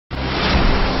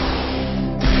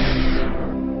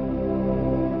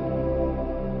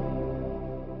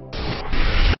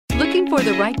Looking for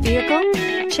the right vehicle?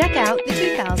 Check out the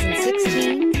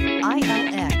 2016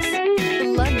 ILX. The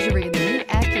luxury of the new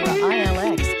Acura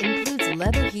ILX includes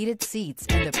leather heated seats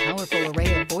and a powerful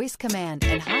array of voice command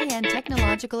and high-end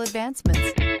technological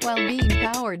advancements, while being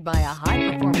powered by a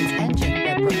high-performance engine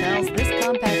that propels this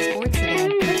compact sports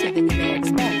sedan quicker than you may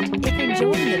expect. If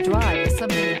enjoying the drive is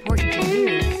something important to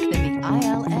you, then the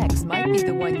ILX might be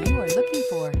the one you are looking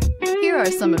for. Here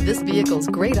are some of this vehicle's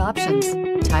great options: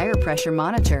 tire pressure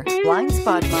monitor, blind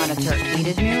spot monitor,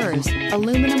 heated mirrors,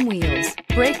 aluminum wheels,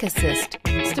 brake assist,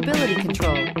 stability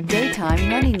control, daytime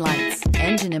running lights,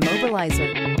 engine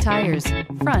immobilizer, tires,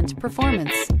 front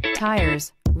performance,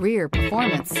 tires, rear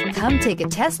performance. Come take a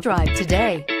test drive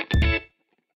today.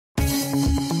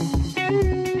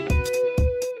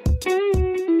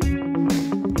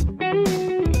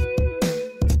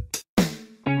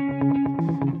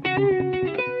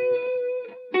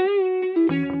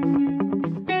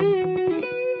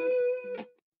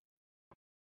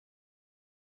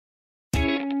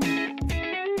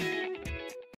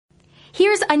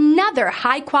 Here's another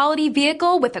high-quality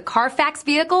vehicle with a Carfax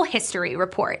Vehicle History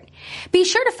Report. Be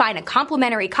sure to find a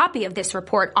complimentary copy of this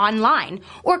report online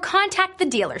or contact the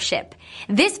dealership.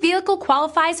 This vehicle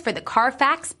qualifies for the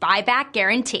Carfax Buyback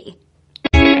Guarantee.